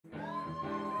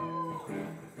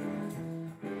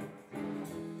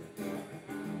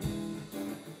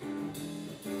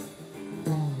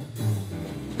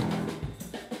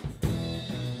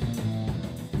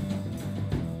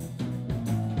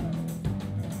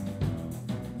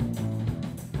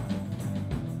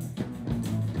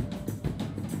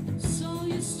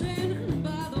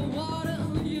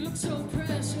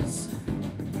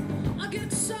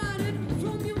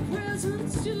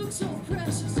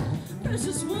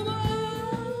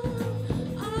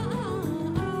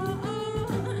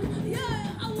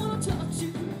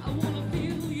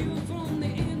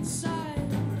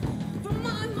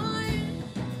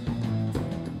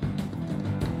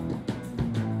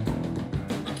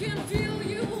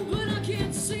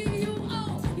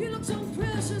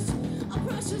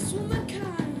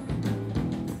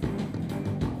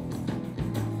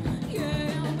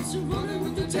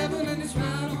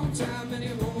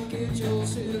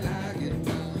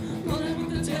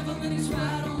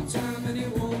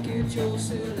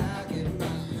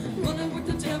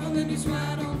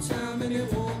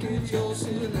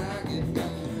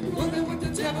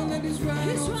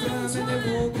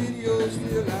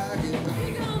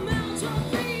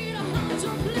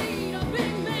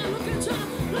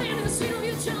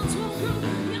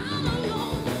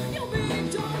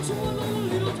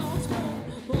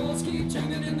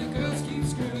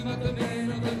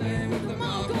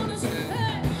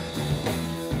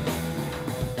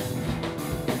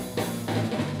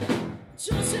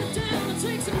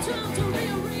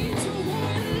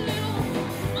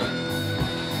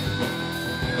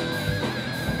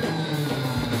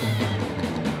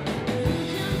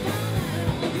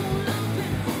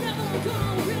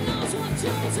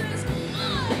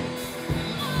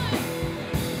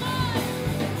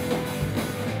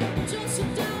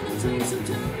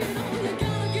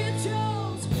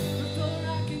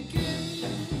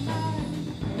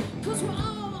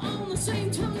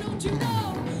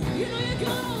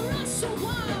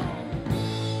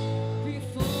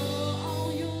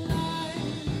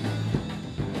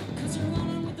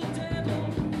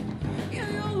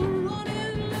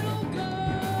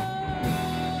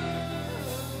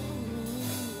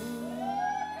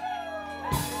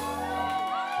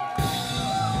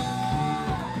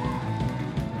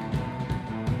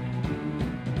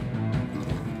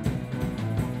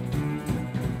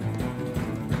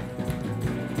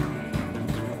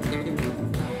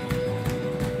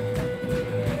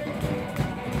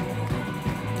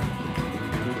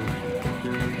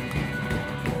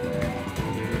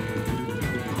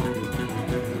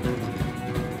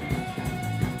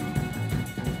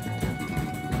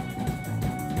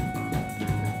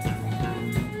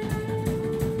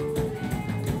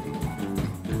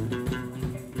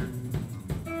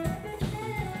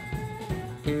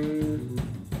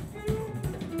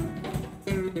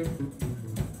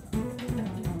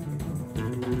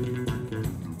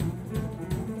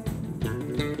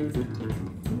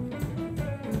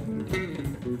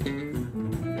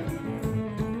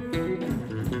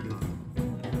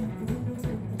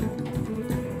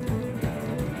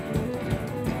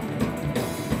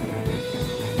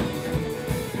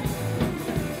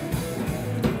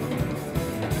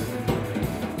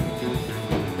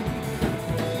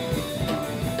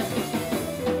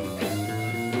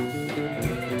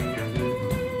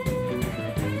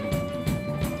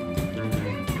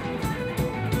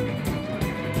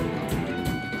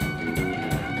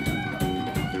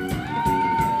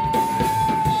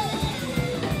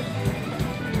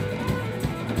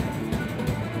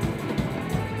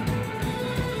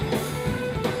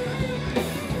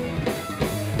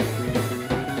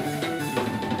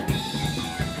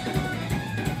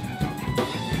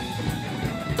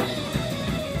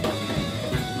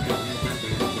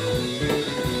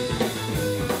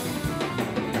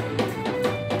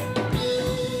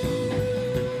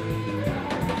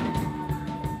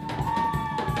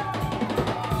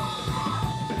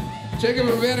Jacob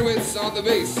Rubanowitz on the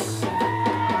bass.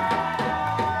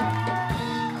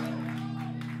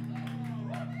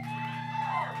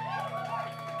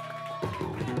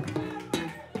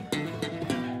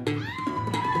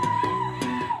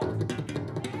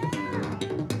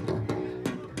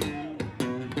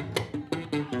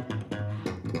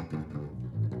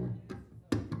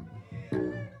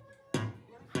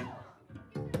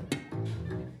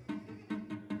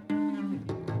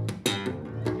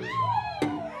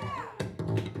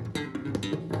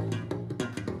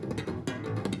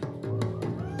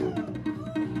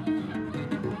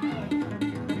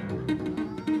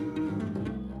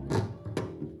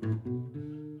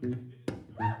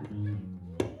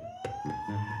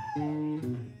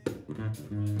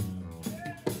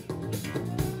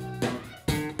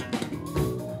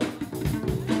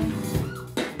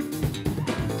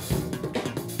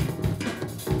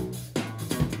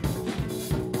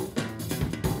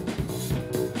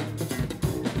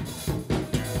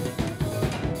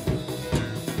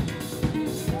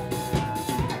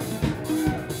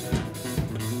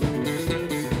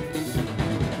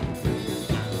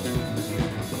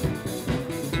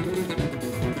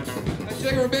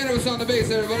 Skyler Squglio on the bass,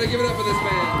 everybody. Give it up for this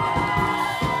man.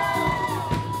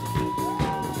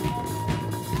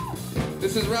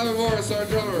 This is Robin Morris, our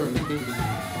drummer, on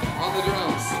the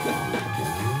drums.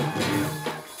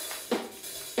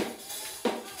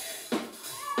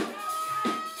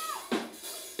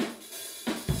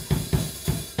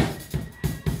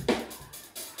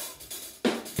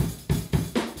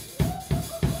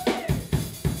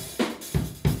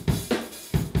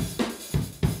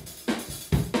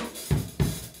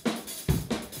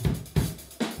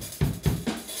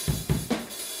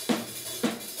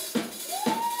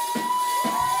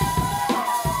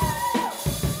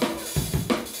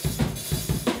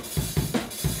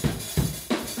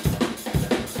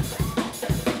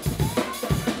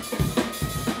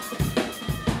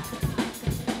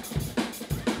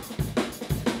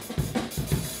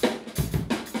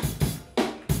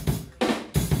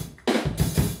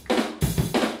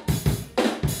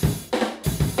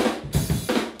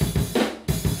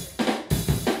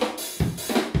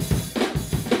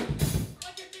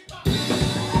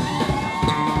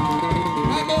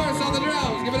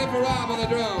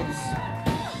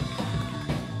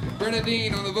 Brynna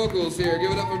Dean on the vocals here.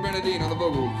 Give it up for Brynna Dean on the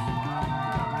vocals.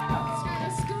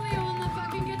 Skyler Squglio on the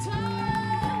fucking guitar.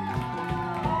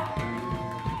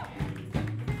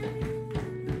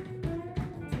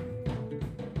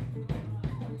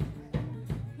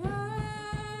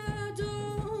 Why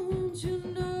don't you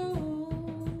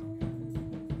know?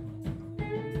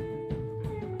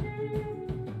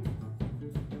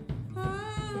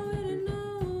 I already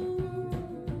know.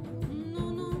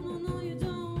 No, you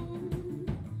don't.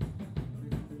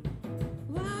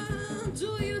 Why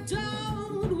do you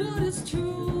doubt what is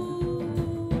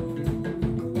true?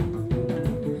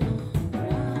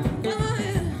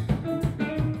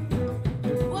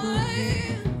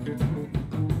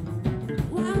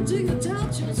 Why do you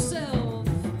doubt yourself?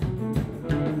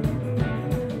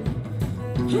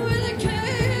 Who really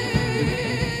cares?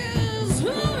 Who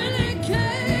really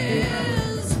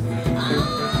cares?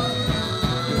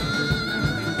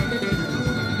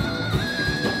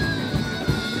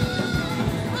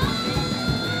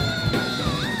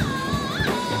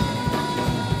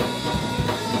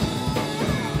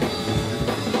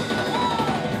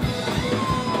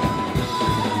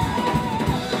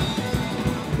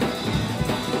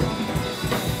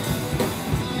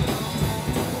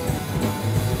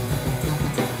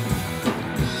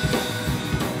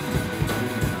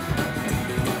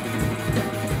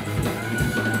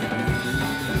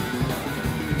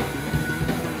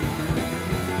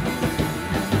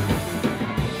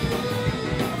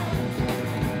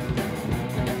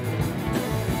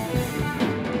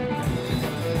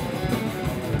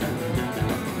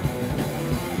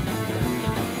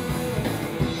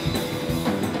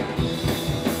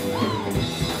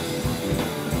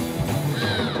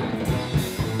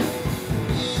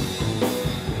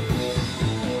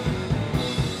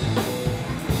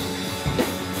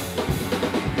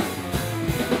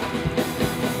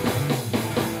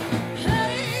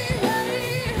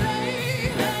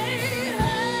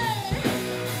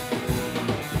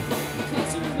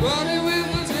 Running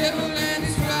with the devil and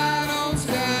he's right on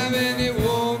time and it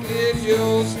won't get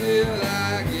yours till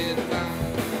I get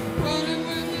mine. Running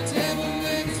with the devil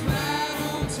and he's right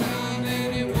on time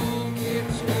and it won't get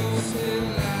yours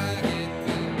till I get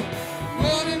mine.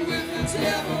 Running with the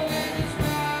devil and he's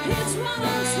right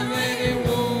on time and it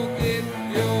won't get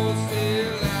yours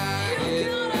till I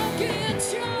get mine.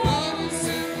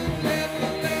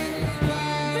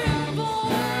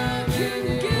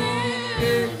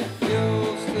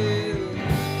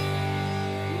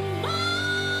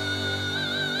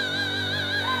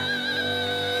 with the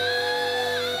devil and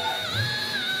he's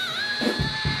right on time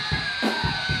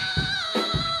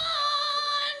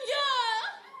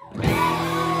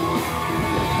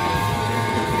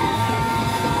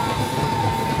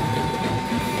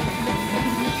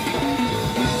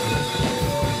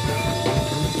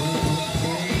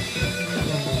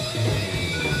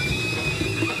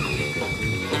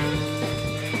and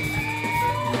it won't get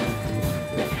yours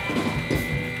till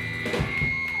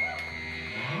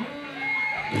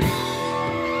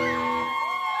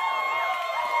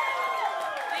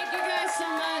Thank you guys so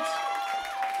much.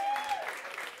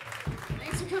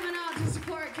 Thanks for coming out to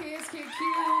support KSKQ,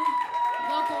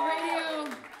 local radio,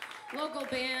 local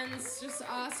bands. Just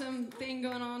awesome thing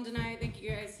going on tonight.